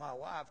do what my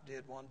wife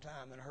did one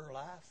time in her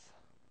life.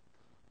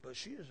 But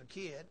she was a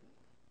kid.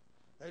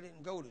 They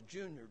didn't go to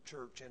junior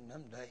church in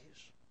them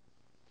days.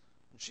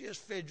 And she was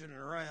fidgeting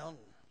around.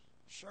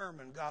 The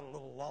sermon got a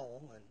little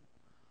long, and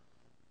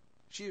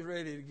she was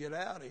ready to get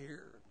out of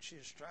here. She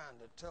was trying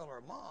to tell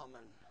her mom,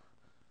 and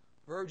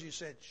Virgie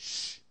said,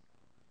 "Shh,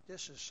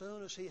 just as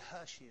soon as he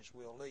hushes,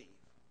 we'll leave."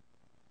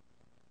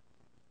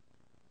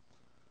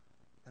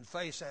 And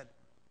Faye said,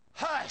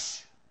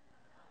 "Hush!"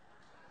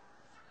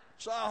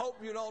 So I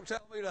hope you don't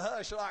tell me to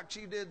hush like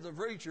she did the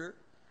preacher.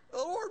 The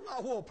Lord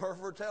might whoop her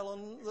for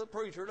telling the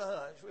preacher to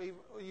hush.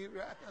 You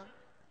reckon?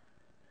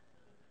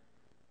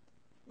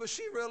 But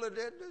she really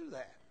did do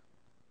that.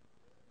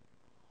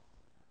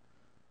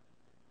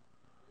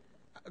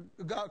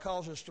 God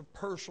calls us to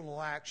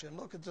personal action.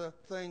 Look at the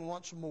thing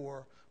once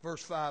more.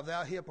 Verse 5,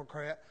 "Thou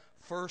hypocrite,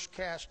 first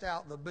cast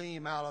out the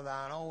beam out of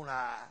thine own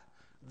eye.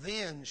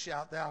 Then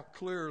shalt thou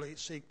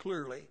see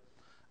clearly,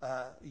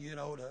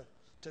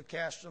 to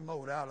cast the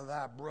mote out of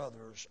thy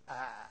brother's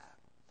eye."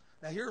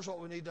 Now here's what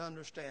we need to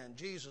understand.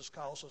 Jesus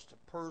calls us to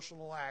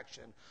personal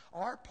action.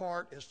 Our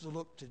part is to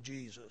look to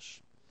Jesus.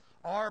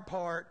 Our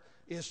part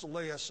is to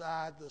lay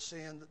aside the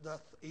sin that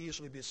doth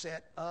easily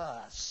beset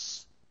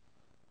us.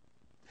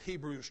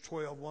 Hebrews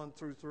 12, 1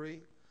 through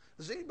 3.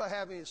 Does anybody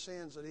have any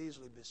sins that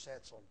easily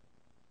besets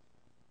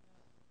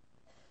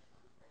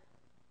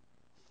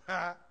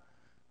them?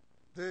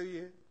 Do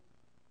you?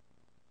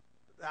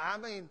 I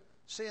mean,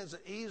 sins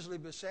that easily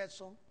besets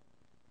them.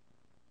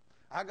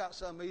 I got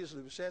some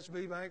easily besets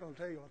me, but I ain't going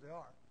to tell you what they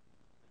are.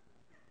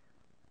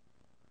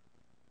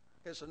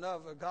 It's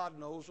enough that God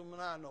knows them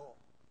and I know them.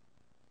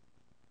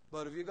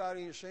 But if you got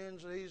any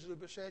sins that easily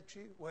beset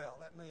you, well,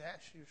 let me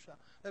ask you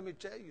something. Let me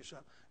tell you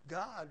something.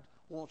 God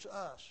wants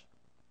us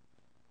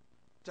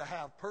to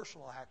have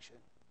personal action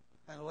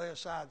and lay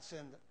aside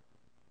sin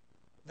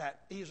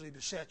that easily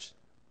besets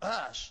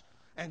us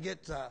and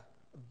get the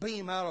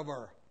beam out of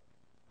our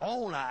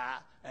own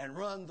eye and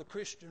run the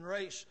Christian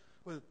race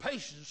with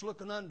patience,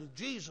 looking unto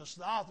Jesus,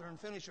 the author and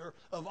finisher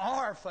of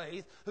our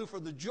faith, who for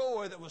the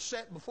joy that was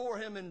set before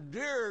him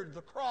endured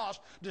the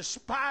cross,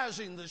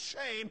 despising the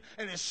shame,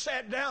 and is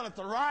sat down at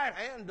the right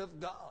hand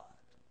of God.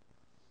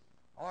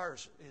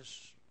 Ours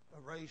is a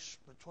race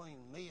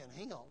between me and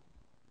him.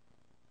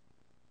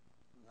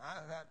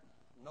 I've got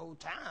no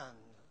time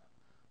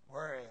to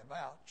worry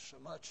about so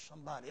much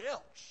somebody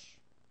else.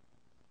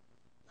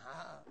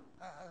 I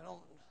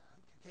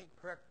can't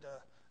correct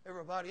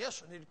everybody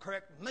else. I need to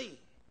correct me.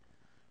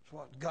 That's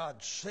what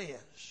God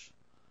says.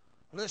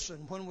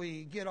 Listen, when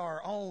we get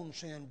our own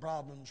sin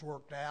problems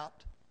worked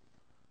out,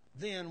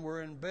 then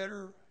we're in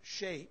better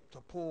shape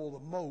to pull the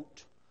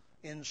mote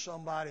in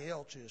somebody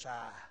else's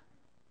eye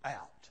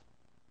out.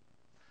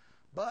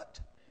 But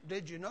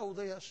did you know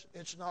this?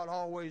 It's not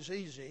always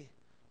easy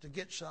to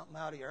get something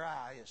out of your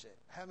eye, is it?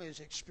 How many has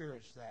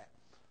experienced that?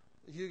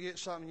 If you get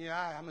something in your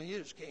eye, you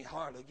just can't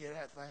hardly get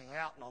that thing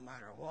out no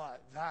matter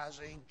what.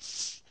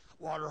 Visine,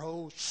 water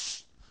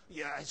hose,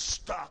 yeah, it's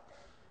stuck.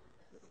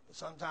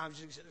 Sometimes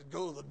you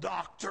go to the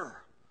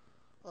doctor.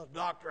 The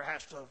doctor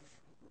has to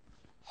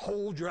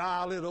hold your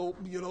eyelid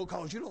open,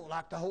 because you don't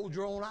like to hold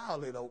your own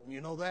eyelid open.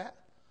 You know that?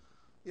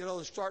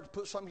 They start to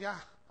put something in your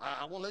eye.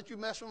 I won't let you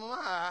mess with my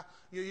eye.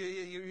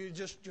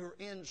 Your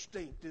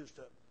instinct is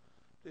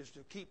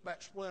to keep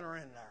that splinter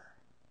in there,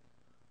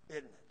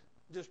 isn't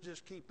it?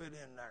 Just keep it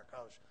in there,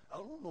 because I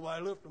don't want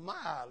nobody lifting my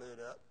eyelid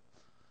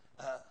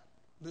up.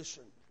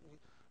 Listen,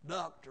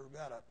 doctor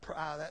got to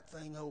pry that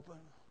thing open,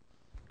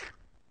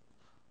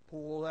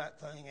 Pull that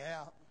thing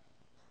out.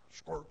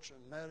 Squirt some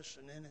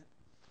medicine in it.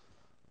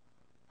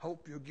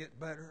 Hope you'll get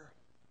better.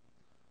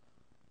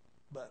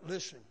 But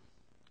listen,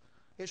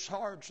 it's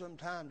hard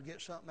sometimes to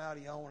get something out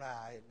of your own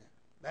eye, isn't it?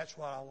 That's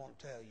what I want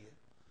to tell you.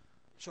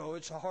 So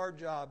it's a hard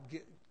job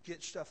to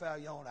get stuff out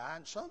of your own eye.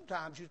 And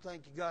sometimes you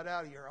think you got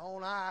out of your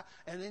own eye,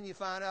 and then you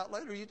find out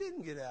later you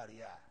didn't get out of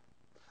your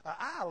eye. An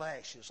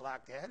eyelash is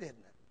like that, isn't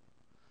it?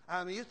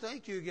 I mean, you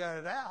think you got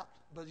it out,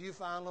 but you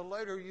find a little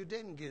later you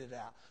didn't get it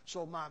out.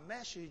 So my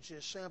message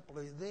is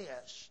simply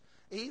this.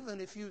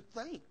 Even if you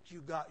think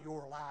you got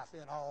your life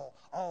in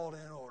all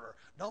in order,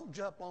 don't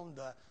jump on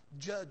the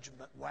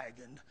judgment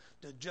wagon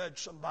to judge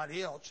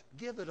somebody else.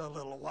 Give it a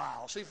little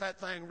while. See if that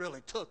thing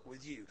really took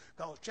with you,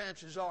 because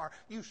chances are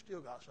you still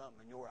got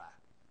something in your eye.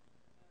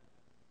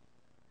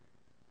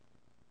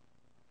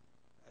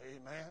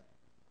 Amen.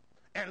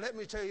 And let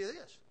me tell you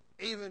this,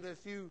 even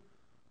if you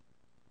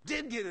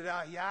did get it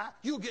out of your eye,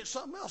 you'll get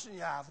something else in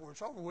your eye before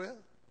it's over with.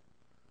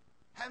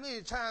 How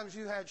many times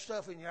you had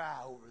stuff in your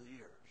eye over the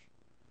years?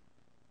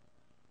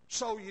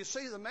 So you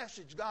see the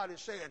message God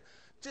is saying,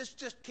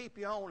 just keep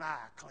your own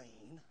eye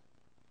clean.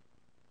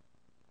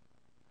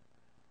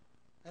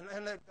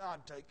 And let God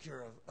take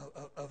care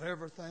of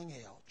everything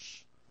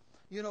else.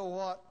 You know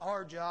what?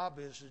 Our job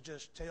is to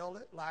just tell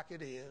it like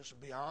it is,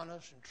 be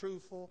honest and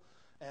truthful,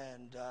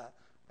 and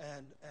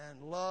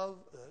love,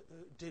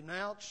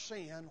 denounce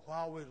sin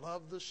while we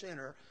love the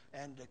sinner,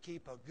 and to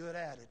keep a good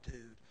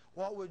attitude.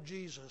 What would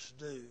Jesus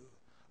do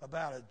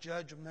about a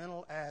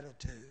judgmental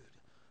attitude?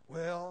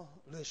 Well,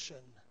 listen,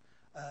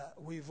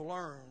 we've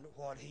learned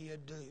what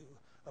he'd do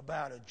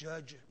about a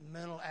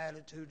judgmental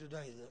attitude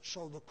today.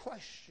 So the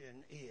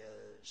question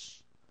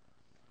is,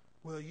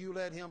 will you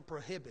let him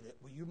prohibit it?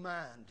 Will you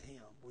mind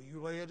him? Will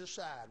you lay it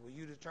aside? Will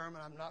you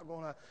determine I'm not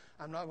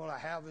going to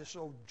have this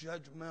old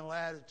judgmental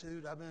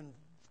attitude I've been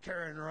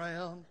carrying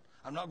around?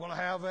 I'm not going to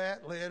have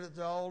that. Lay it at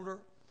the altar.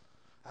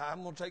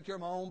 I'm going to take care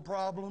of my own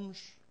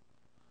problems.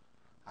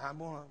 I'm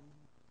going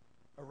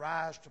to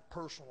arise to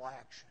personal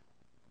action.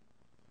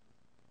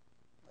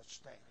 Let's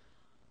stand.